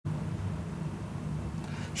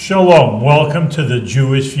Shalom, welcome to the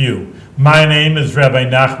Jewish View. My name is Rabbi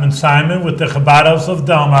Nachman Simon with the Chabad House of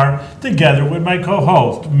Delmar, together with my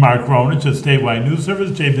co-host, Mark Ronich of Statewide News Service,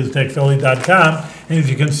 jbiztechphilly.com, and as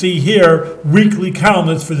you can see here, weekly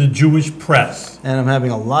columnists for the Jewish press. And I'm having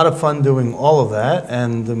a lot of fun doing all of that,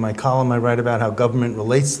 and in my column I write about how government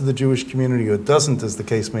relates to the Jewish community, or doesn't, as the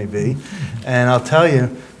case may be. And I'll tell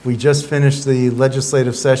you, we just finished the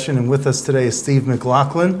legislative session, and with us today is Steve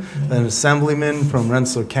McLaughlin, an Assemblyman from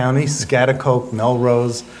Rensselaer County, Schaghticoke,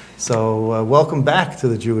 Melrose. So welcome back to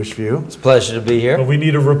the Jewish View. It's a pleasure to be here. Well, we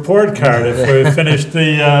need a report card if we finish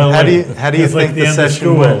the how do you think the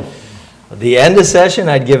session went? The end of session,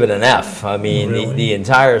 I'd give it an F. I mean, Really? the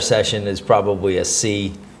entire session is probably a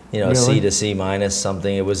C, Really? C to C minus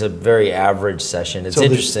something. It was a very average session. It's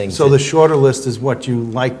interesting. So the shorter list is what you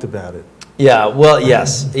liked about it. Yeah, well,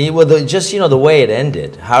 yes. Well, the way it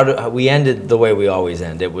ended. We ended the way we always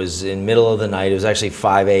end. It was in middle of the night. It was actually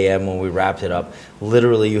 5 a.m. when we wrapped it up.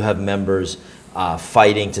 Literally, you have members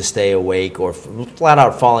fighting to stay awake or flat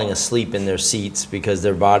out falling asleep in their seats because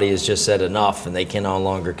their body has just said enough and they can no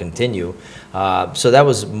longer continue. So that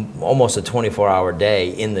was almost a 24-hour day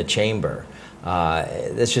in the chamber.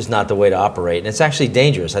 That's just not the way to operate, and it's actually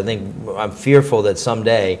dangerous. I'm fearful that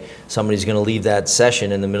someday somebody's going to leave that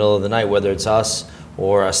session in the middle of the night, whether it's us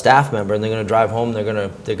or a staff member, and they're going to drive home. They're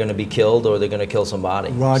going to be killed, or they're going to kill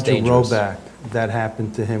somebody. Roger Roback, that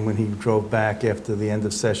happened to him when he drove back after the end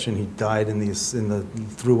of session. He died in the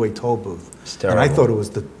throughway toll booth. It's terrible. And I thought it was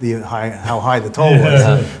how high the toll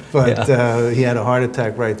was, but he had a heart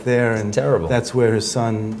attack right there, and terrible. That's where his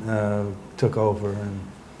son took over. And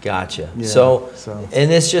gotcha. Yeah, so, and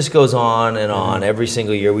this just goes on and on every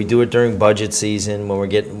single year. We do it during budget season when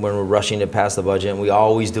we're rushing to pass the budget, and we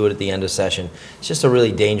always do it at the end of session. It's just a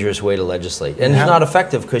really dangerous way to legislate, and it's not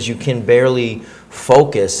effective because you can barely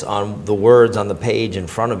focus on the words on the page in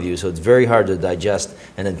front of you. So it's very hard to digest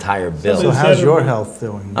an entire bill. So how's your health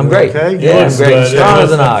doing? I'm great. Okay? Yeah, I'm great. Strong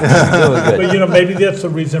as an ox. Doing good. But maybe that's the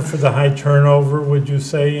reason for the high turnover, would you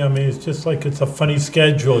say? I mean, it's just like it's a funny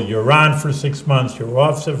schedule. You're on for 6 months, you're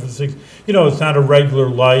off for 6. It's not a regular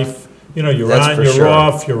life. You're That's on, you're sure.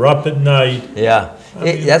 off, you're up at night. Yeah,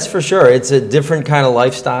 that's for sure. It's a different kind of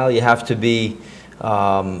lifestyle. You have to be.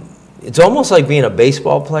 It's almost like being a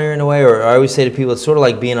baseball player in a way, or I always say to people, it's sort of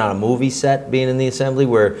like being on a movie set, being in the assembly,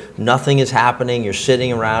 where nothing is happening, you're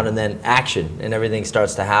sitting around, and then action, and everything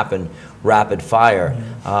starts to happen rapid fire.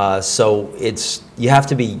 So you have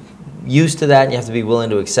to be used to that, and you have to be willing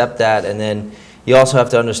to accept that, and then you also have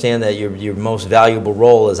to understand that your most valuable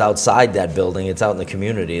role is outside that building. It's out in the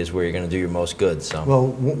community is where you're going to do your most good. So. Well,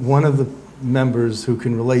 one of the members who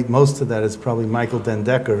can relate most to that is probably Michael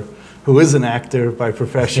Dendecker, who is an actor by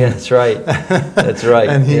profession. Yeah, that's right. That's right.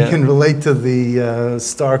 And he can relate to the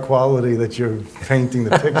star quality that you're painting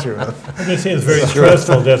the picture of. I'm just saying it's very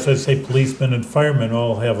stressful. That's why I say policemen and firemen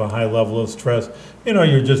all have a high level of stress.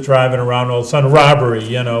 You're just driving around, all of a sudden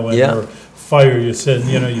robbery, or fire. You sit,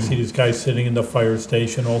 you see these guys sitting in the fire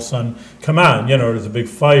station. All of a sudden, come on, there's a big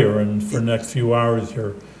fire, and for the next few hours,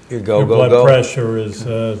 your blood pressure is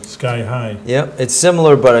sky high. Yeah, it's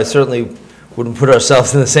similar, but I certainly wouldn't put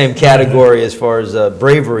ourselves in the same category as far as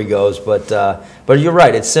bravery goes, but you're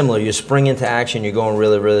right, it's similar. You spring into action, you're going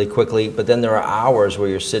really, really quickly, but then there are hours where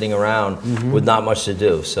you're sitting around with not much to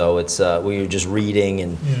do. So it's where you're just reading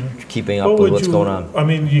and keeping up with what's going on. I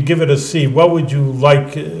mean, you give it a C. What would you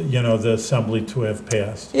like, the Assembly to have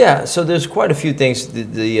passed? Yeah, so there's quite a few things.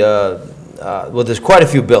 Well, there's quite a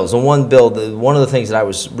few bills. And one of the things that I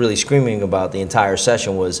was really screaming about the entire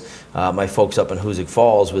session was my folks up in Hoosick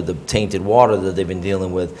Falls with the tainted water that they've been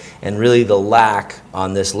dealing with, and really the lack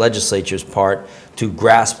on this legislature's part to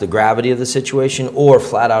grasp the gravity of the situation or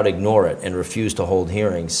flat out ignore it and refuse to hold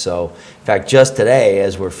hearings. So, in fact, just today,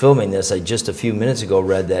 as we're filming this, I just a few minutes ago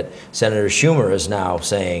read that Senator Schumer is now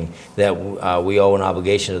saying that we owe an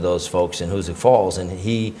obligation to those folks in Hoosick Falls, and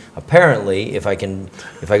he apparently, if I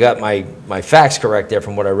got my facts correct there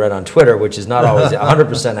from what I read on Twitter, which is not always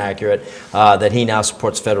 100% accurate, that he now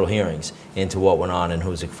supports federal hearings into what went on in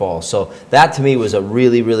Hoosick Falls. So that to me was a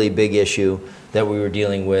really, really big issue that we were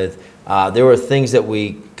dealing with. There were things that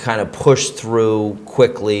we kind of pushed through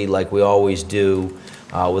quickly, like we always do,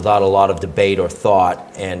 without a lot of debate or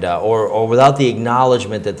thought, and or without the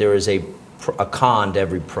acknowledgement that there is a con to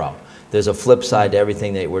every pro. there's a flip side to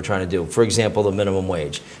everything that we're trying to do. For example, the minimum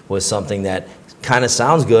wage was something that kind of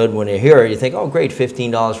sounds good when you hear it. You think, oh, great,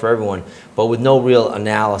 $15 for everyone, but with no real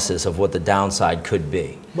analysis of what the downside could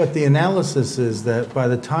be. But the analysis is that by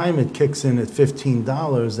the time it kicks in at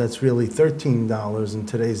 $15, that's really $13 in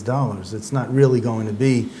today's dollars. It's not really going to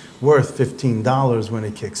be worth $15 when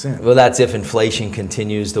it kicks in. Well, that's if inflation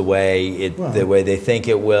continues the way they think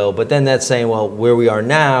it will. But then that's saying, well, where we are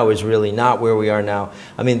now is really not where we are now.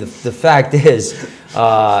 I mean, the fact is,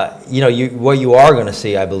 what you are going to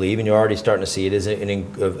see, I believe, and you're already starting to see it, is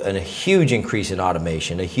a huge increase in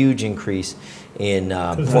automation, a huge increase in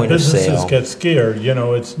point of sale. Businesses get scared,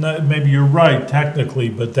 it's not, maybe you're right technically,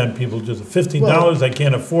 but then people just, $15, I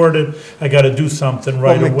can't afford it, I got to do something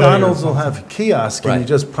right away. McDonald's will have a kiosk, and you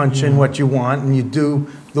just punch in what you want, and you do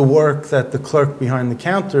the work that the clerk behind the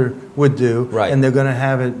counter would do, and they're going to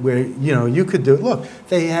have it where, you could do it. Look,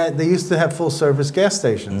 they used to have full-service gas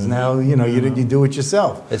stations. Now, you do it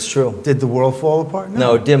yourself. It's true. Did the world fall apart?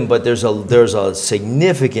 No, it didn't, but there's a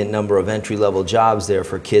significant number of entry-level jobs there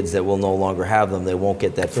for kids that will no longer have them. They won't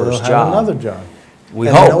get that first they'll job. Have another job. We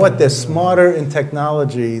hope. You know what? They're smarter in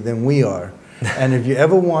technology than we are. And if you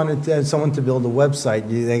ever wanted someone to build a website,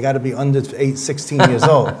 they got to be under 16 years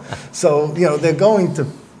old. So, they're going to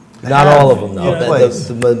not all of them, though.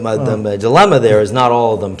 The dilemma there is not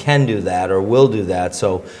all of them can do that or will do that.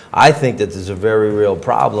 So I think that there's a very real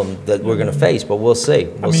problem that we're going to face, but we'll see.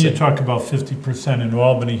 You talk about 50% in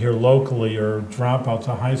Albany here locally or dropouts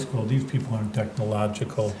of high school. These people aren't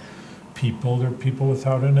technological people. They're people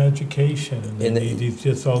without an education. And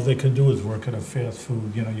just all they can do is work at a fast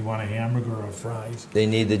food. You want a hamburger or fries. They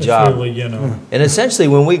need the job. Really, And essentially,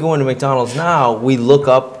 when we go into McDonald's now, we look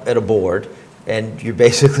up at a board, and you're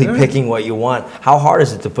basically picking what you want. How hard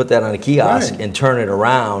is it to put that on a kiosk and turn it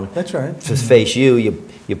around? That's right. To face you.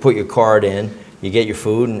 You put your card in, you get your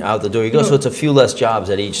food, and out the door you go. So it's a few less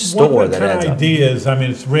jobs at each store that adds up. One idea is,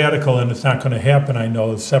 it's radical and it's not going to happen, I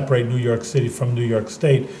know, is separate New York City from New York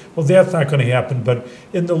State. Well, that's not going to happen, but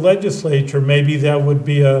in the legislature, maybe that would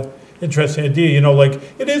be a interesting idea.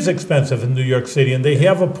 It is expensive in New York City, and they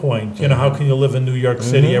have a point. How can you live in New York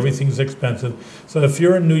City? Everything's expensive. So if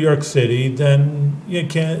you're in New York City, then you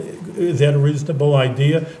can't. Is that a reasonable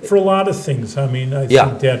idea for a lot of things? I think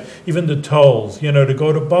that even the tolls. To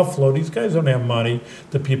go to Buffalo, these guys don't have money.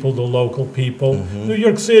 The local people. New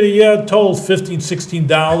York City, tolls $15,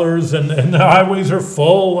 $16, and the highways are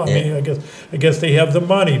full. I guess they have the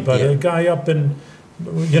money, but a guy up in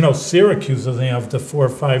Syracuse doesn't have the $4 or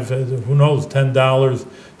 $5, who knows, $10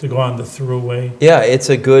 to go on the thruway. Yeah, it's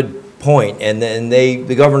a good point. And then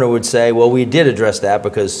the governor would say, well, we did address that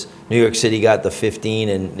because New York City got the 15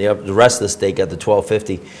 and the rest of the state got the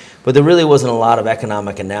 $12.50. But there really wasn't a lot of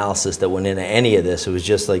economic analysis that went into any of this. It was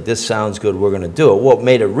just like, this sounds good, we're going to do it. What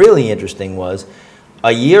made it really interesting was,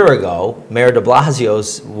 a year ago, Mayor de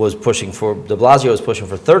Blasio was pushing for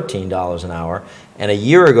 $13 an hour, and a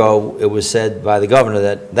year ago it was said by the governor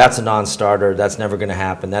that that's a non-starter, that's never going to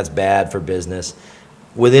happen, that's bad for business.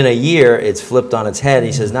 Within a year, it's flipped on its head.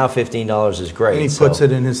 He says now $15 is great. And he puts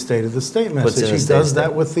it in his State of the State message. He does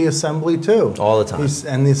that with the Assembly too. All the time.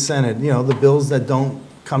 And the Senate. The bills that don't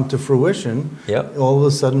come to fruition, all of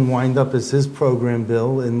a sudden wind up as his program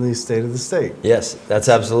bill in the State of the State. Yes, that's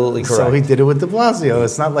absolutely correct. So he did it with de Blasio.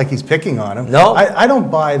 It's not like he's picking on him. No. I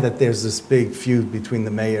don't buy that there's this big feud between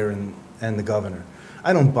the mayor and the governor.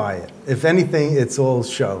 I don't buy it. If anything, it's all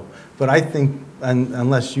show. But I think,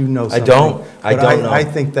 unless you know something. I don't know. I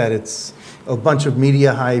think that it's a bunch of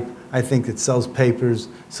media hype. I think it sells papers,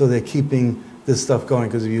 so they're keeping this stuff going.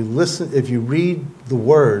 Because if you read the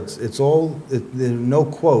words, there are no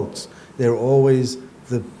quotes. They're always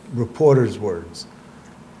the reporter's words.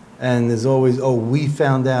 And there's always, we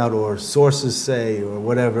found out, or sources say, or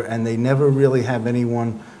whatever, and they never really have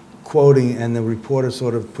anyone quoting, and the reporter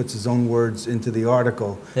sort of puts his own words into the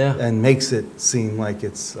article and makes it seem like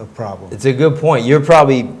it's a problem. It's a good point. You're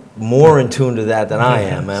probably more in tune to that than I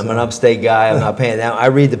am. I'm an upstate guy. I'm not paying that. I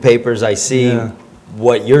read the papers. I see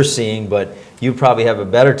what you're seeing, but you probably have a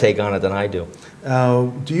better take on it than I do.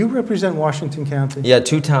 Do you represent Washington County? Yeah,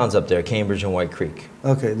 2 towns up there, Cambridge and White Creek.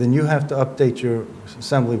 Okay, then you have to update your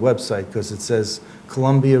Assembly website because it says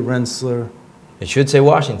Columbia, Rensselaer. It should say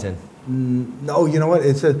Washington. No, you know what?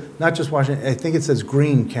 It says not just Washington. I think it says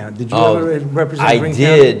Greene County. Did you ever represent Greene County?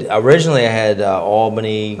 I did. Originally, I had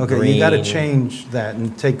Albany, okay, Greene. You got to change that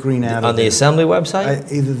and take Greene out of it. On the Assembly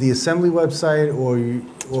website? Either the Assembly website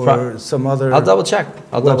or some other. I'll double check.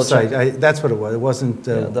 That's what it was. It wasn't.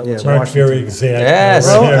 Mark, very exact. Yes.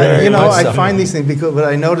 Well, I find these things but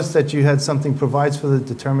I noticed that you had something provides for the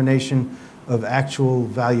determination of actual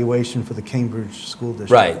valuation for the Cambridge School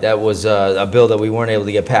District. Right, that was a bill that we weren't able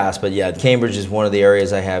to get passed, but yeah, Cambridge is one of the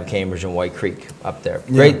areas I have, Cambridge and White Creek up there.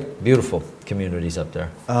 Great, beautiful communities up there.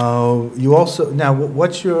 You also, now,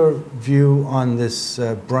 what's your view on this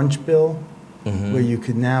brunch bill, where you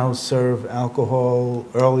could now serve alcohol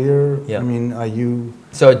earlier? Yeah. I mean, are you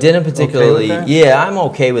So it didn't particularly, okay with that? yeah, I'm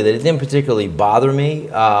okay with it. It didn't particularly bother me,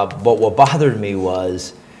 but what bothered me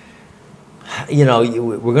was, you know,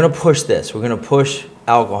 we're going to push this. We're going to push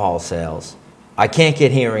alcohol sales. I can't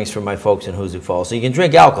get hearings from my folks in Hoosick Falls. So you can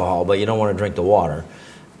drink alcohol, but you don't want to drink the water.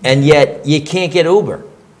 And yet you can't get Uber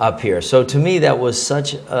up here. So to me, that was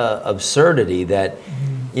such absurdity that,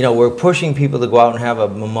 you know, we're pushing people to go out and have a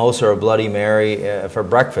mimosa or a Bloody Mary for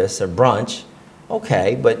breakfast or brunch.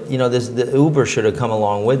 Okay, but you know, the Uber should have come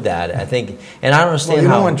along with that. I think, and I don't understand well, you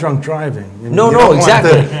how. don't want drunk driving. You No, you no, don't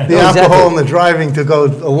exactly. Want the No, alcohol exactly. and the driving to go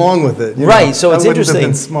along with it. Right, so it's that wouldn't have interesting.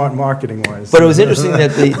 been smart marketing-wise. But it was interesting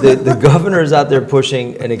that the governor is out there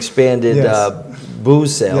pushing an expanded Yes.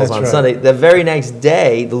 booze sales That's on right. Sunday. The very next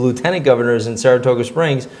day, the lieutenant governor is in Saratoga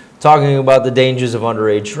Springs talking about the dangers of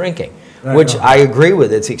underage drinking, Right, which right. I agree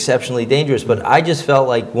with. It's exceptionally dangerous. But I just felt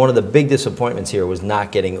like one of the big disappointments here was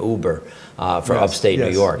not getting Uber for Yes, upstate New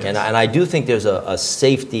yes, York. yes. And I do think there's a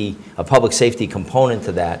public safety component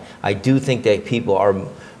to that. I do think that people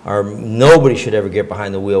nobody should ever get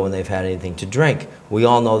behind the wheel when they've had anything to drink. We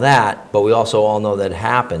all know that, but we also all know that it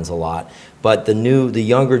happens a lot. But the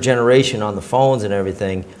younger generation on the phones and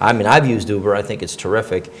everything, I mean, I've used Uber, I think it's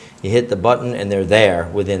terrific. You hit the button and they're there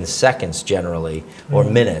within seconds generally, or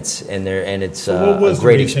minutes, and it's So what was a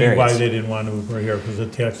great the reason why experience. they didn't want Uber here? Because the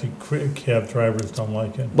taxi cab drivers don't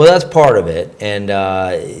like it? Well, that's part of it, and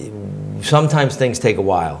sometimes things take a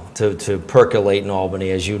while to percolate in Albany,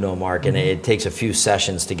 as you know, Mark, and it takes a few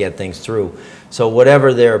sessions to get things through. So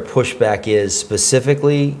whatever their pushback is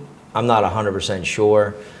specifically, I'm not 100%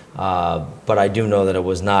 sure, but I do know that it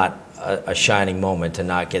was not a shining moment to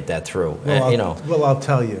not get that through. Well, You know. Well, I'll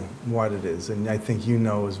tell you what it is, and I think you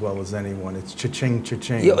know as well as anyone. It's cha-ching,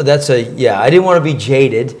 cha-ching. Yeah, I didn't want to be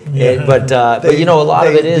jaded, Yeah. but you know, a lot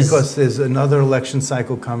of it is because there's another election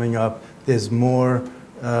cycle coming up. There's more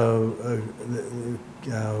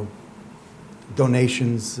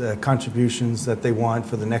donations, contributions that they want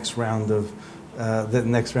for the next round of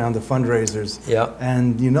fundraisers. Yeah.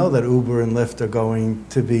 And you know that Uber and Lyft are going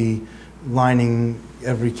to be lining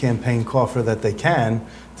every campaign coffer that they can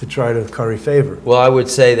to try to curry favor. Well, I would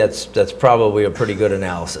say that's probably a pretty good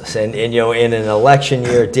analysis. And you know, in an election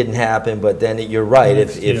year, it didn't happen, but then you're right.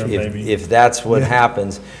 Next year, maybe. If that's what Yeah.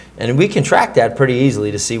 happens, and we can track that pretty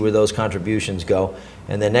easily to see where those contributions go.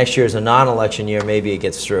 And then next year is a non-election year, maybe it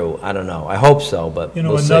gets through. I don't know. I hope so, but You know,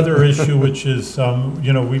 we'll see. another issue, which is,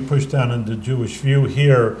 you know, we pushed down into Jewish View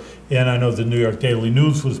here, and I know the New York Daily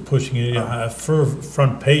News was pushing it for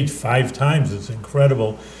front page 5 times. It's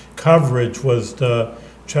incredible. Coverage was the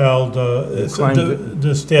child,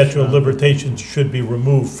 the statute of limitations should be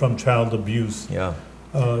removed from child abuse Yeah.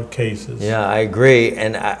 cases. Yeah, I agree.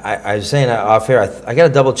 And I was saying off air, I got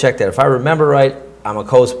to double check that. If I remember right, I'm a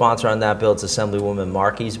co-sponsor on that bill. It's Assemblywoman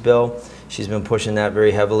Markey's bill. She's been pushing that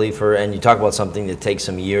very heavily and you talk about something that takes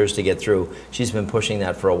some years to get through. She's been pushing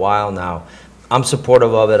that for a while now. I'm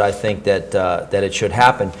supportive of it. I think that it should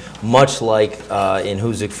happen. Much like in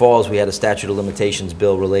Hoosick Falls, we had a statute of limitations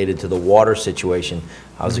bill related to the water situation.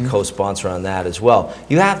 I was a co-sponsor on that as well.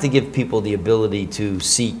 You have to give people the ability to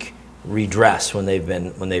seek redress when they've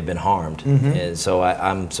been harmed, and so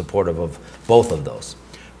I'm supportive of both of those.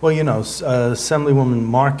 Well, you know, Assemblywoman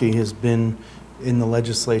Markey has been in the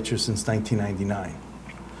legislature since 1999,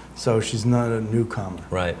 so she's not a newcomer.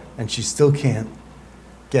 Right. And she still can't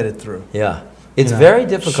get it through. Yeah. It's You know, very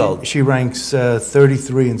difficult. She ranks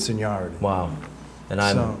 33 in seniority. Wow. And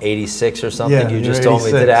I'm So- 86 or something. Yeah, You you're just told me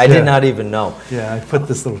 86, today. I yeah. did not even know. Yeah, I put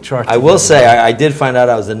this little chart I will together. say I did find out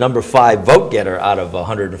I was the number 5 vote getter out of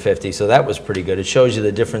 150, so that was pretty good. It shows you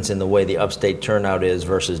the difference in the way the upstate turnout is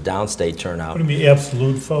versus downstate turnout. What do you mean,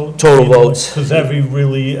 absolute vote? Total votes. Because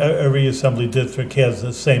every assembly district has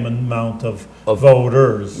the same amount of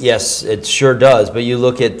voters. Yes, it sure does. But you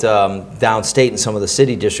look at downstate in some of the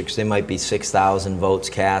city districts, they might be 6,000 votes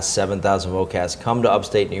cast, 7,000 vote cast. Come to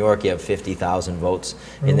upstate New York, you have 50,000 votes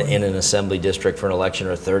in an assembly district for an election,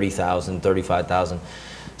 or 30,000, 35,000.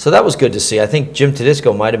 So that was good to see. I think Jim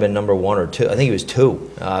Tedisco might have been number 1 or 2. I think he was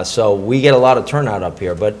 2. So we get a lot of turnout up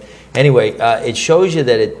here. But anyway, it shows you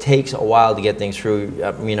that it takes a while to get things through.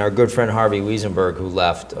 I mean, our good friend Harvey Wiesenberg, who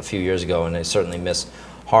left a few years ago, and I certainly miss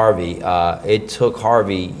Harvey. It took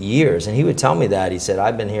Harvey years, and he would tell me that. He said,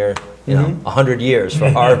 I've been here, 100 years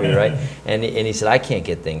for Harvey, right? And he said, I can't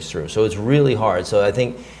get things through. So it's really hard. So I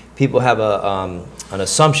think people have an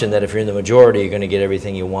assumption that if you're in the majority, you're going to get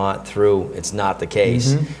everything you want through. It's not the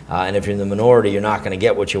case. And if you're in the minority, you're not going to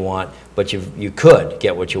get what you want, but you could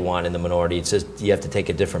get what you want in the minority. It's just you have to take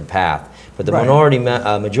a different path. But the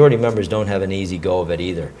majority members don't have an easy go of it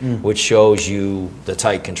either, which shows you the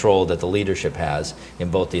tight control that the leadership has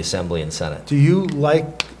in both the Assembly and Senate. Do you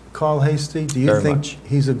like Carl Hastie? Do you Very think much.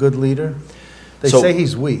 he's a good leader? They So- say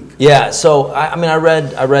he's weak. Yeah, so I mean, I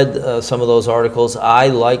read some of those articles. I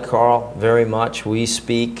like Carl very much. We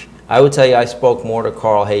speak. I would tell you, I spoke more to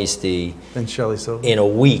Carl Hastie And Shelley Silver? in a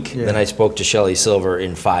week Yeah. than I spoke to Shelley Silver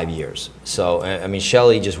in 5 years. So I mean,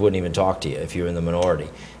 Shelley just wouldn't even talk to you if you were in the minority.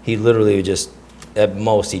 He literally would just, at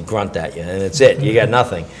most, he'd grunt at you, and that's it. You got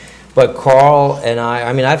nothing. But Carl and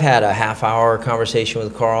I mean, I've had a half-hour conversation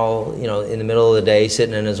with Carl, you know, in the middle of the day,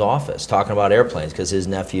 sitting in his office, talking about airplanes, because his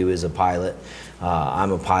nephew is a pilot.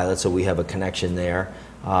 I'm a pilot, so we have a connection there.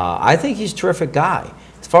 I think he's a terrific guy.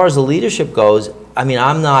 As far as the leadership goes, I mean,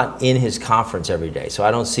 I'm not in his conference every day, so I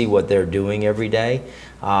don't see what they're doing every day.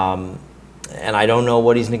 And I don't know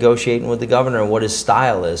what he's negotiating with the governor and what his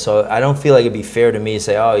style is. So I don't feel like it'd be fair to me to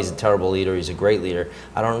say, oh, he's a terrible leader, he's a great leader.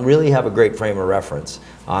 I don't really have a great frame of reference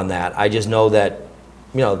on that. I just know that,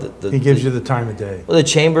 you know, He gives you the time of day. well, the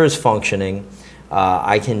chamber is functioning.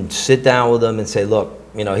 I can sit down with him and say, look,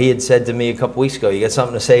 you know, he had said to me a couple weeks ago, you got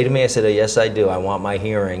something to say to me? I said, oh, yes, I do. I want my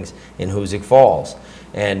hearings in Hoosick Falls.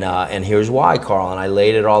 And here's why, Carl. And I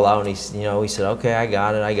laid it all out, and he said, okay, I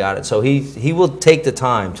got it. So he will take the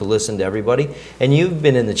time to listen to everybody. And you've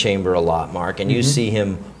been in the chamber a lot, Mark, and you see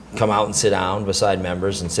him come out and sit down beside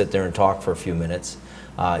members and sit there and talk for a few minutes.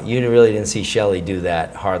 You really didn't see Shelley do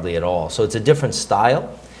that hardly at all. So it's a different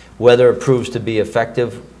style. Whether it proves to be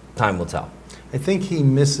effective, time will tell. I think he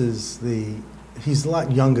misses he's a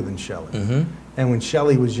lot younger than Shelley. And when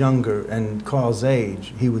Shelley was younger and Carl's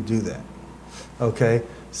age, he would do that. Okay?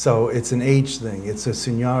 So it's an age thing. It's a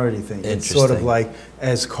seniority thing. It's sort of Interesting. like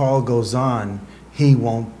as Carl goes on, he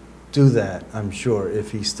won't do that, I'm sure,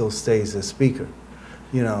 if he still stays as speaker.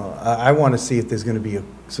 You know, I want to see if there's going to be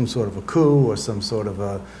some sort of a coup or some sort of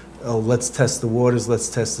oh, let's test the waters, let's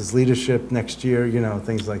test his leadership next year, you know,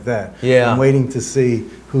 things like that. Yeah. I'm waiting to see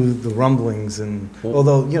who the rumblings and,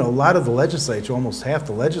 although, you know, a lot of the legislature, almost half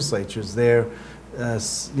the legislature is there,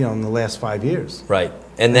 you know, in the last 5 years. Right.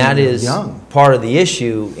 And that they're is young. part of the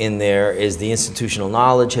issue in there is the institutional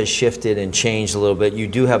knowledge has shifted and changed a little bit. You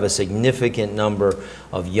do have a significant number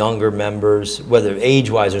of younger members, whether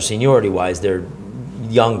age-wise or seniority-wise, they're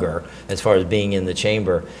younger as far as being in the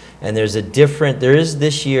chamber. And there is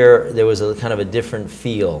this year, there was a kind of a different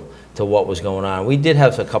feel to what was going on. We did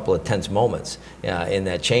have a couple of tense moments in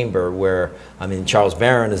that chamber where, I mean, Charles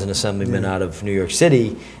Barron is an assemblyman out of New York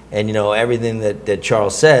City, and you know, everything that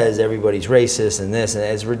Charles says, everybody's racist and this, and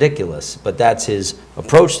it's ridiculous. But that's his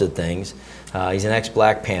approach to things. He's an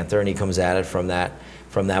ex-Black Panther, and he comes at it from that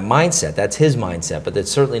mindset. That's his mindset, but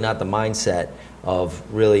that's certainly not the mindset of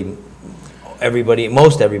really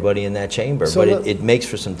most everybody in that chamber, So but it makes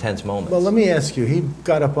for some tense moments. Well, let me ask you, he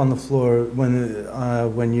got up on the floor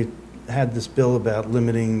when you had this bill about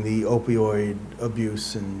limiting the opioid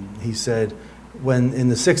abuse, and he said, when in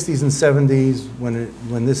the 60s and 70s,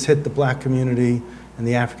 when this hit the black community and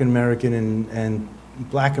the African American and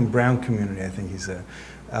black and brown community, I think he said,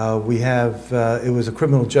 it was a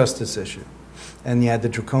criminal justice issue, and you had the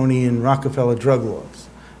draconian Rockefeller drug laws.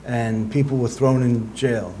 And people were thrown in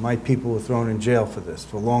jail. My people were thrown in jail for this,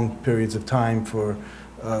 for long periods of time, for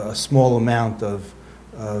a small amount of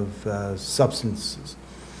substances.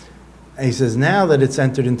 And he says, now that it's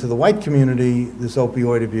entered into the white community, this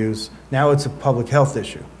opioid abuse, now it's a public health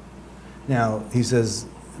issue. Now, he says,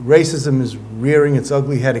 racism is rearing its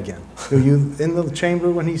ugly head again. Were you in the chamber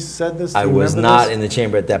when he said this? I was not in the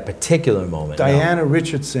chamber at that particular moment. no. Diana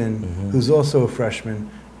Richardson, who's also a freshman,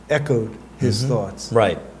 echoed his thoughts.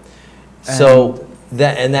 Right. So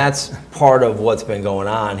that's part of what's been going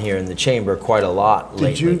on here in the chamber quite a lot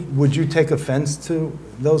lately. Would you take offense to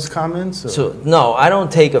those comments? Or? So no, I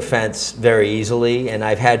don't take offense very easily, and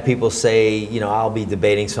I've had people say, you know, I'll be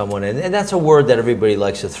debating someone, and that's a word that everybody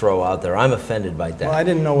likes to throw out there. I'm offended by that. Well, I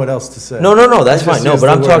didn't know what else to say. No, that's fine. No, but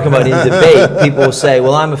I'm talking about in debate. People will say,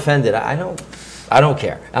 well, I'm offended. I don't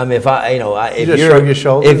care. I mean,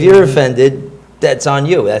 if you're offended, that's on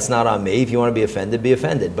you. That's not on me. If you want to be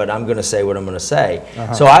offended. But I'm going to say what I'm going to say.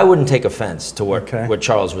 So I wouldn't take offense to what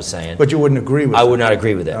Charles was saying. But you wouldn't agree with it? I would not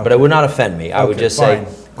agree with it. But it would not offend me. I would just say,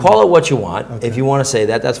 call it what you want. If you want to say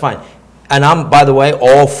that, that's fine. And I'm, by the way,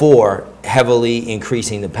 all for heavily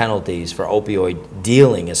increasing the penalties for opioid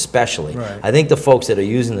dealing especially. Right. I think the folks that are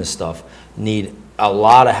using this stuff need a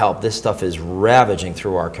lot of help. This stuff is ravaging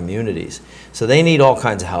through our communities. So they need all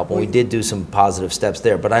kinds of help, and we did do some positive steps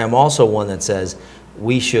there. But I am also one that says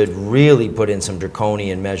we should really put in some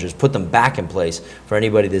draconian measures, put them back in place for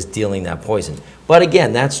anybody that's dealing that poison. But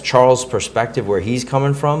again, that's Charles' perspective, where he's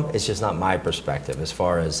coming from. It's just not my perspective as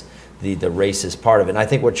far as the racist part of it. And I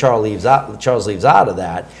think what Charles leaves out of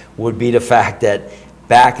that would be the fact that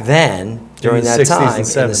back then, during that time, in the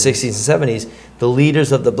 60s and 70s, the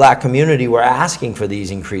leaders of the black community were asking for these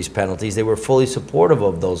increased penalties. They were fully supportive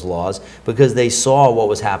of those laws because they saw what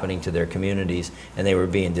was happening to their communities and they were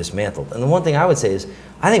being dismantled. And the one thing I would say is,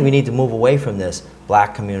 I think we need to move away from this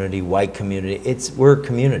black community, white community. We're a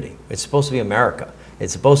community. It's supposed to be America.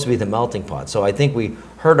 It's supposed to be the melting pot. So I think we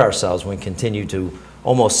hurt ourselves when we continue to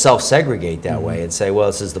almost self-segregate that way and say, well,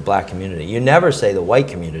 this is the black community. You never say the white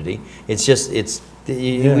community. It's just,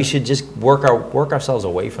 we should just work ourselves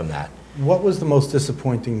away from that. What was the most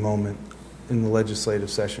disappointing moment in the legislative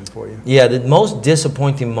session for you? Yeah, the most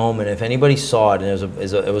disappointing moment, if anybody saw it, and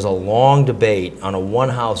it was a long debate on a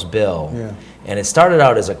one-house bill, and it started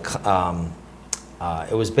out as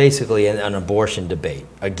it was basically an abortion debate,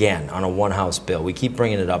 again, on a one-house bill. We keep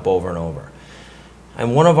bringing it up over and over.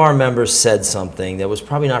 And one of our members said something that was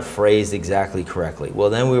probably not phrased exactly correctly. Well,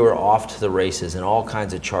 then we were off to the races, and all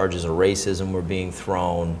kinds of charges of racism were being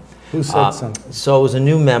thrown. Who said something? So it was a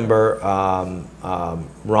new member,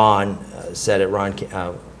 Ron said it. Ron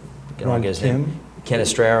Kim?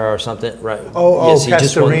 Canestrara or something, right? Yes,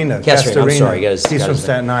 Castorina. I'm sorry. He's from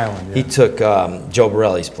Staten Island. Yeah. He took Joe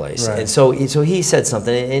Borelli's place, right. And so he said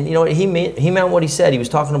something, and you know what he meant what he said. He was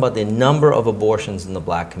talking about the number of abortions in the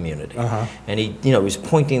black community, and he was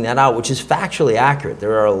pointing that out, which is factually accurate.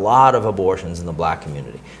 There are a lot of abortions in the black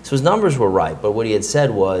community, so his numbers were right. But what he had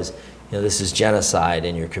said was, this is genocide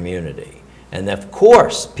in your community. And of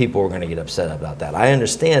course, people were going to get upset about that. I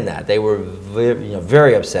understand that. They were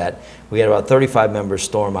very upset. We had about 35 members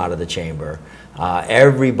storm out of the chamber.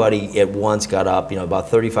 Everybody at once got up. About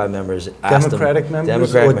 35 members asked Democratic him,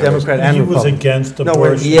 members? Democratic Or members. Democrat and He was Republican? against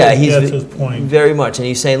abortion. Yeah, that's his point. Very much. And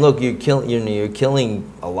he's saying, look, you're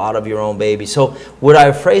killing a lot of your own babies. So would I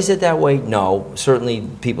have phrased it that way? No. Certainly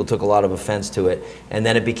people took a lot of offense to it. And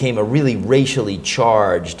then it became a really racially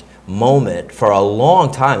charged moment for a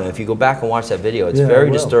long time. And if you go back and watch that video, it's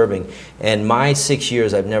very disturbing. And my 6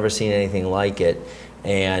 years, I've never seen anything like it.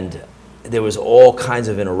 And there was all kinds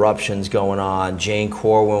of interruptions going on. Jane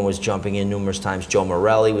Corwin was jumping in numerous times. Joe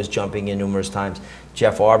Morelli was jumping in numerous times.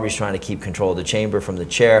 Jeff Aubrey's trying to keep control of the chamber from the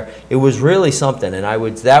chair. It was really something, and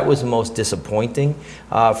that was the most disappointing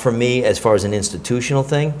for me as far as an institutional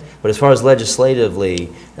thing. But as far as legislatively,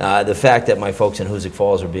 the fact that my folks in Hoosick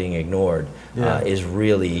Falls are being ignored is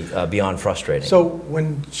really beyond frustrating. So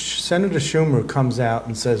when Senator Schumer comes out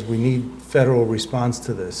and says we need federal response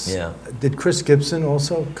to this, did Chris Gibson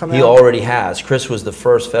also come out? He already has. Chris was the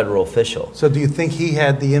first federal official. So do you think he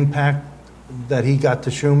had the impact that he got to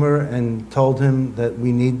Schumer and told him that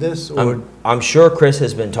we need this? Or I'm sure Chris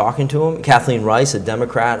has been talking to him. Kathleen Rice, a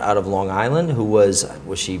Democrat out of Long Island, who was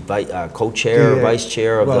she co-chair or vice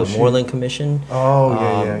chair of the Moreland Commission?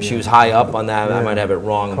 She was high up on that. I might have it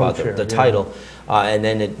wrong about the title. And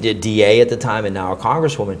then the DA at the time, and now a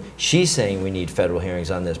congresswoman, she's saying we need federal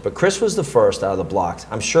hearings on this. But Chris was the first out of the blocks.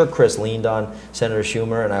 I'm sure Chris leaned on Senator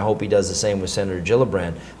Schumer, and I hope he does the same with Senator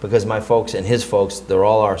Gillibrand, because my folks and his folks, they're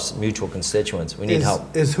all our mutual constituents. We need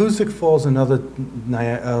help. Is Hoosick Falls another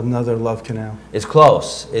love canal? It's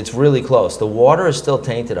close. It's really close. The water is still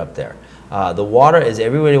tainted up there. The water is,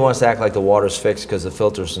 everybody wants to act like the water's fixed because the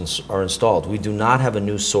filters are installed. We do not have a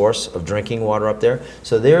new source of drinking water up there,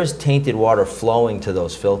 so there is tainted water flowing to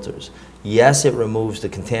those filters. Yes, it removes the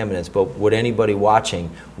contaminants, but would anybody watching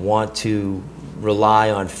want to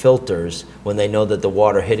rely on filters when they know that the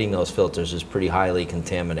water hitting those filters is pretty highly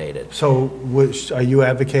contaminated? So are you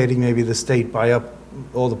advocating maybe the state buy up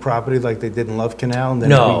all the property like they did in Love Canal? And then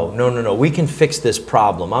No. We can fix this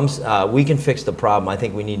problem. We can fix the problem. I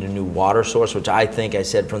think we need a new water source, which I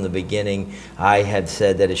said from the beginning. I had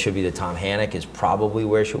said that it should be the Tom Hannock is probably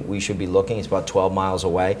where we should be looking. It's about 12 miles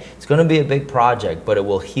away. It's going to be a big project, but it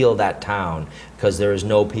will heal that town because there is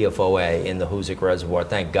no PFOA in the Hoosick Reservoir.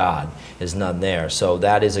 Thank God there's none there. So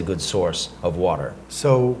that is a good source of water.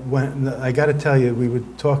 So I got to tell you, we were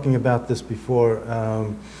talking about this before,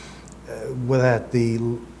 that the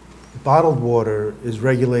bottled water is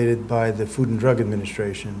regulated by the Food and Drug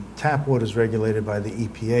Administration. Tap water is regulated by the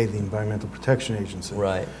EPA, the Environmental Protection Agency.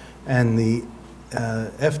 Right. And the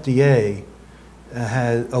FDA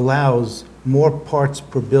allows more parts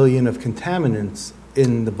per billion of contaminants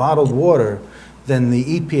in the bottled water than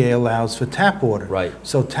the EPA allows for tap water. Right.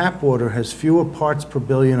 So tap water has fewer parts per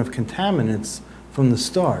billion of contaminants from the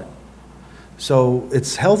start. So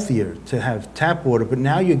it's healthier to have tap water, but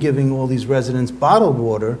now you're giving all these residents bottled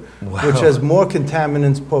water, which has more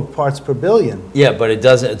contaminants per parts per billion. Yeah, but it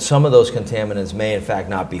doesn't, some of those contaminants may in fact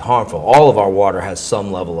not be harmful. All of our water has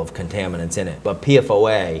some level of contaminants in it, but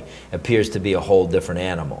PFOA appears to be a whole different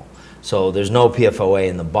animal. So there's no PFOA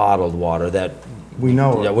in the bottled water that we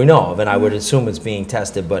know of. Yeah, we know of, and I would assume it's being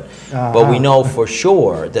tested, but we know for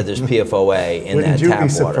sure that there's PFOA in that tap water. Wouldn't you be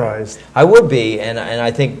surprised? I would be, and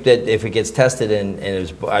I think that if it gets tested,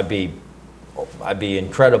 I'd be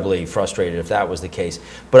incredibly frustrated if that was the case.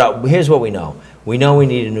 But here's what we know. We know we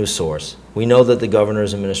need a new source. We know that the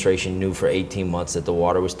governor's administration knew for 18 months that the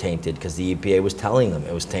water was tainted because the EPA was telling them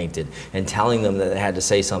it was tainted and telling them that they had to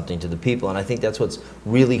say something to the people. And I think that's what's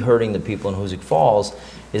really hurting the people in Hoosick Falls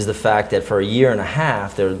is the fact that for a year and a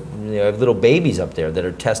half, they have little babies up there that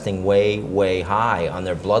are testing way, way high on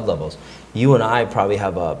their blood levels. You and I probably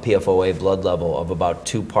have a PFOA blood level of about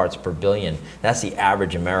 2 parts per billion. That's the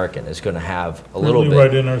average American is going to have a little bit.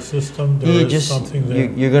 Right in our system, there is something there.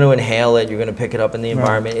 You're going to inhale it. You're going to pick it up in the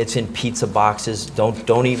environment. It's in pizza boxes.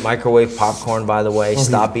 Don't eat microwave popcorn, by the way.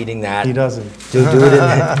 Stop eating that. He doesn't. Do it in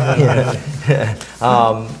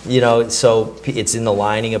you know, so it's in the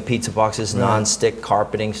lining of pizza boxes, non-stick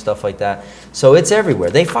carpeting, stuff like that. So it's everywhere.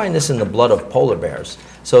 They find this in the blood of polar bears.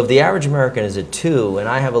 So if the average American is at 2, and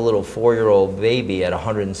I have a little 4-year-old baby at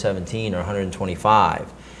 117 or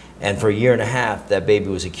 125, and for a year and a half that baby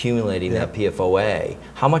was accumulating that PFOA,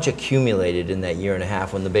 how much accumulated in that year and a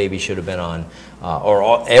half when the baby should have been on,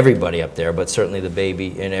 everybody up there, but certainly the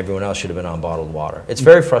baby and everyone else should have been on bottled water. It's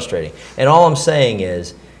very frustrating. And all I'm saying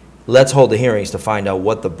is, let's hold the hearings to find out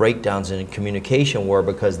what the breakdowns in communication were,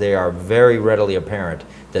 because they are very readily apparent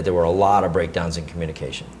that there were a lot of breakdowns in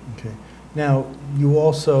communication. Okay. Now, you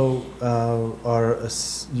also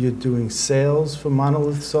you're doing sales for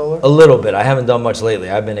Monolith Solar? A little bit. I haven't done much lately.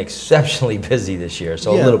 I've been exceptionally busy this year,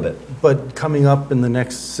 so a little bit. But coming up in the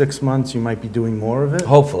next 6 months, you might be doing more of it?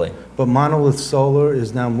 Hopefully. But Monolith Solar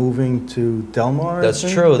is now moving to Delmar, That's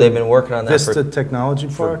true. They've been working on that Vista Technology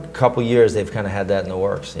for Park? a couple years. They've kind of had that in the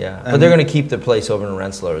works, yeah. But they're going to keep their place over in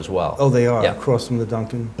Rensselaer as well. Oh, they are? Yeah. Across from the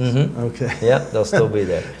Dunkin'? Mm-hmm. Okay. Yeah, they'll still be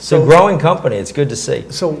there. It's a growing company. It's good to see.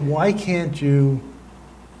 So why can't you,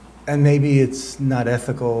 and maybe it's not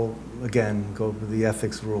ethical, again, go with the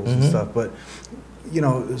ethics rules and stuff, but you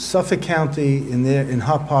know, Suffolk County in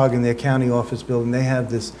Hauppauge, in their county office building, they have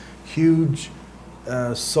this huge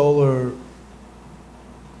solar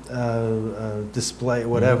display,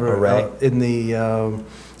 whatever, in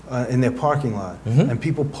their parking lot, and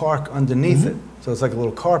people park underneath it, so it's like a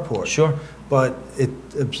little carport. Sure. But it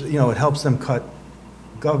helps them cut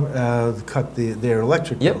their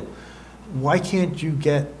electric bill. Yep. Why can't you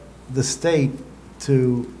get the state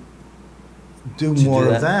to do more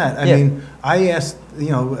of that? I mean, I asked,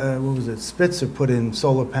 what was it, Spitzer put in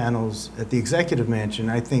solar panels at the Executive Mansion.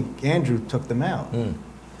 I think Andrew took them out.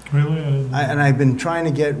 Really? And I've been trying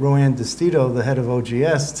to get Roanne DeStito, the head of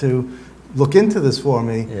OGS, to look into this for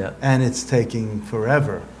me, and it's taking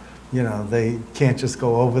forever. You know, they can't just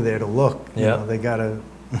go over there to look. You know, they got to...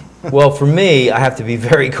 Well, for me, I have to be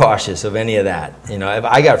very cautious of any of that. You know, if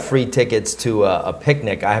I got free tickets to a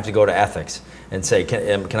picnic, I have to go to ethics and say,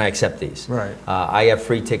 can I accept these? Right. I have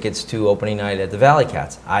free tickets to opening night at the Valley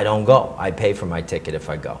Cats. I don't go. I pay for my ticket if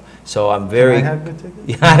I go. So I'm very... Can I have your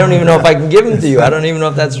ticket? I don't even know if I can give them to you. I don't even know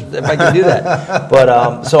if I can do that.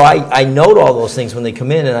 But so I note all those things when they come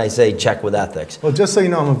in, and I say check with ethics. Well, just so you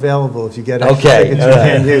know, I'm available if you get extra Okay. tickets you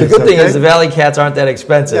can't use. The good thing is the Valley Cats aren't that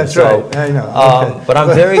expensive. That's so, right. I know. But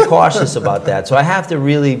I'm very cautious about that. So I have to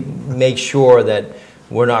really make sure that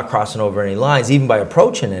we're not crossing over any lines, even by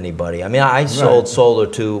approaching anybody. I mean, I sold solar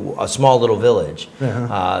to a small little village,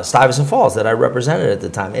 Stuyvesant Falls, that I represented at the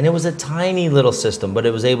time. And it was a tiny little system, but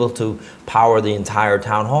it was able to power the entire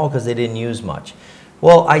town hall because they didn't use much.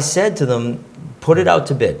 Well, I said to them, put it out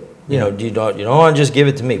to bid. You know, you don't want to just give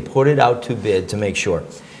it to me. Put it out to bid to make sure.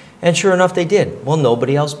 And sure enough, they did. Well,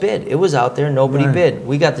 nobody else bid. It was out there. Nobody bid.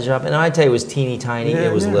 We got the job. And I tell you, it was teeny tiny.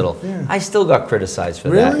 It was little. I still got criticized for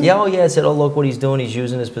that. Yeah, I said, oh, look what he's doing. He's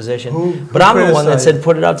using his position. But I'm the one that said,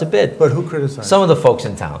 put it out to bid. But who criticized? Some of the folks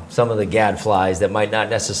in town. Some of the gadflies that might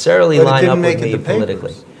not necessarily line up with me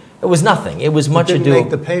politically. It was nothing. It was much ado. It didn't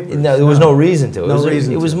make the papers. No, there was no reason to.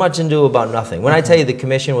 It was much ado about nothing. When I tell you the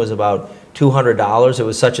commission was about $200, it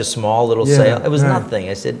was such a small little sale. It was nothing.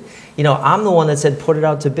 I said, I'm the one that said put it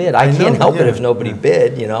out to bid. I can't help it if nobody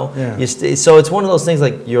bid, So it's one of those things,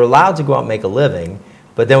 like, you're allowed to go out and make a living,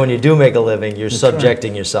 but then when you do make a living, you're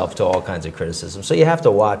subjecting yourself to all kinds of criticism. So you have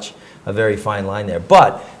to watch a very fine line there.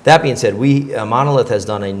 But that being said, Monolith has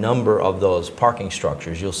done a number of those parking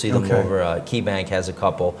structures. You'll see them over. KeyBank has a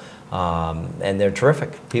couple, and they're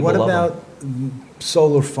terrific. People love them. What about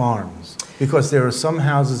solar farms? Because there are some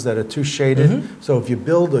houses that are too shaded. So if you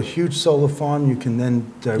build a huge solar farm, you can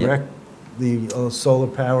then direct the solar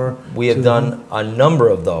power. We have done a number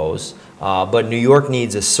of those. But New York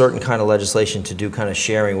needs a certain kind of legislation to do kind of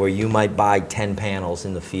sharing where you might buy 10 panels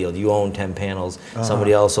in the field. You own 10 panels,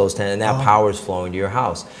 somebody else owns 10, and that power is flowing to your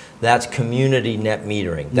house. That's community net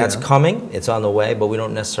metering. That's coming, it's on the way, but we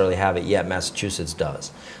don't necessarily have it yet. Massachusetts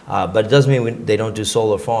does. But it doesn't mean they don't do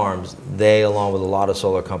solar farms. They, along with a lot of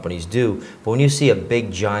solar companies, do. But when you see a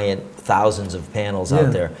big, giant, thousands of panels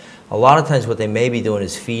out there, a lot of times what they may be doing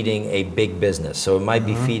is feeding a big business. So it might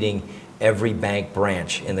be feeding every bank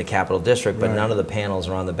branch in the Capital District, but none of the panels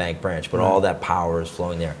are on the bank branch, but all that power is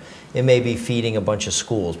flowing there. It may be feeding a bunch of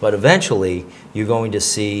schools, but eventually you're going to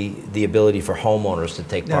see the ability for homeowners to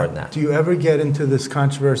take part in that. Do you ever get into this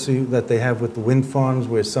controversy that they have with the wind farms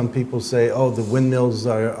where some people say, oh, the windmills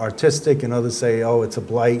are artistic, and others say, oh, it's a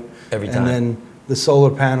blight? Every time. And then the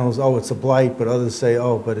solar panels, oh, it's a blight, but others say,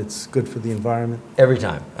 oh, but it's good for the environment? Every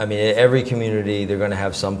time. I mean, every community, they're going to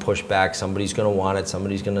have some pushback. Somebody's going to want it.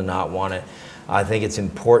 Somebody's going to not want it. I think it's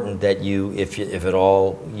important that you, if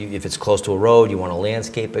it's close to a road, you want to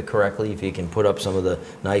landscape it correctly. If you can put up some of the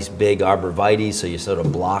nice big arborvitae so you sort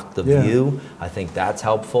of block the view, I think that's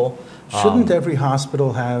helpful. Shouldn't every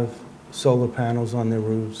hospital have solar panels on their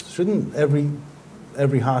roofs? Shouldn't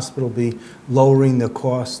every hospital be lowering the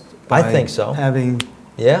cost? I think so.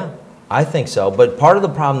 Yeah, I think so. But part of the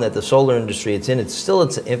problem that the solar industry, it's still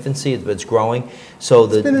its infancy, but it's growing. So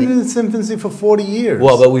it's been in its infancy for 40 years.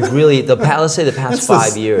 Well, but we've really, let's say the past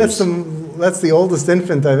 5 years. That's the oldest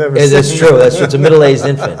infant I've ever seen. That's true. That's true. It's a middle-aged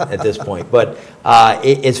infant at this point. But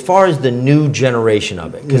as far as the new generation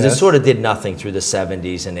of it, because it sort of did nothing through the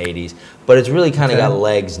 70s and 80s, but it's really kind of got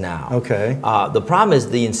legs now. Okay. The problem is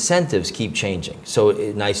the incentives keep changing. So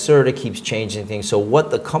NYSERDA keeps changing things. So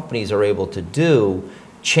what the companies are able to do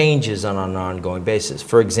changes on an ongoing basis.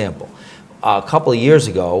 For example, a couple of years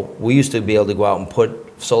ago, we used to be able to go out and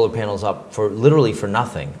put solar panels up literally for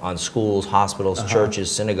nothing on schools, hospitals, churches,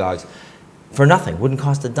 synagogues. For nothing, wouldn't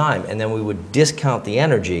cost a dime, and then we would discount the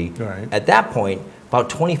energy. At that point, about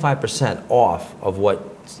 25% off of what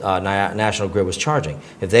National Grid was charging.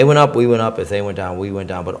 If they went up, we went up. If they went down, we went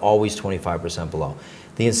down, but always 25% below.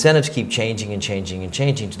 The incentives keep changing and changing and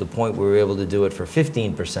changing to the point where we were able to do it for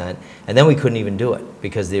 15%, and then we couldn't even do it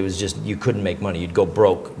because there was just, you couldn't make money. You'd go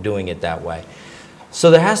broke doing it that way. So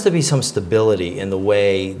there has to be some stability in the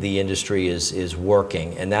way the industry is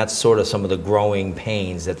working, and that's sort of some of the growing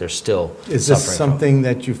pains that they're still suffering from. Is this something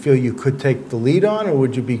that you feel you could take the lead on, or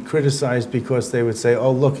would you be criticized because they would say,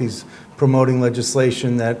 oh, look, he's promoting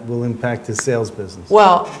legislation that will impact his sales business?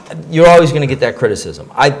 Well, you're always going to get that criticism.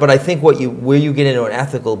 But I think where you get into an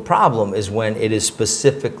ethical problem is when it is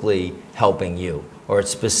specifically helping you, or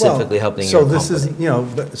it's specifically helping your company. So this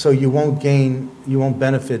is, so you won't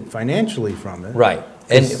benefit financially from it. Right.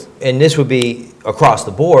 And this would be across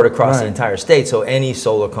the board, across the entire state, so any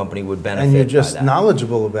solar company would benefit. And you're just by that.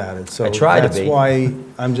 knowledgeable about it. So I try to be. That's why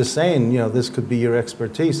I'm just saying, this could be your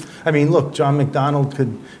expertise. I mean, look, John McDonald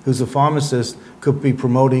who's a pharmacist, could be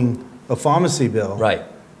promoting a pharmacy bill. Right.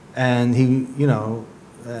 And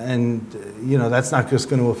that's not just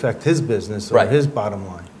going to affect his business or his bottom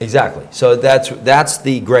line. Exactly. So that's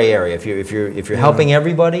the gray area. If you're helping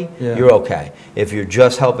everybody, you're okay. If you're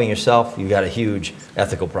just helping yourself, you've got a huge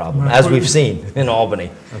ethical problem, as we've seen in Albany.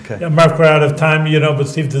 Okay. Yeah, Mark, we're out of time, but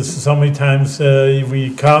Steve, this is so many times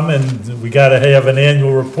we come and we got to have an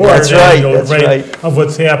annual report. That's right. Of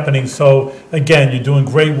what's happening. So again, you're doing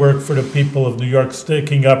great work for the people of New York,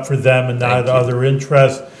 sticking up for them and not other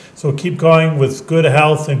interests. So keep going with good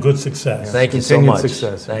health and good success. Thank you so much. Continued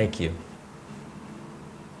success. Thank you.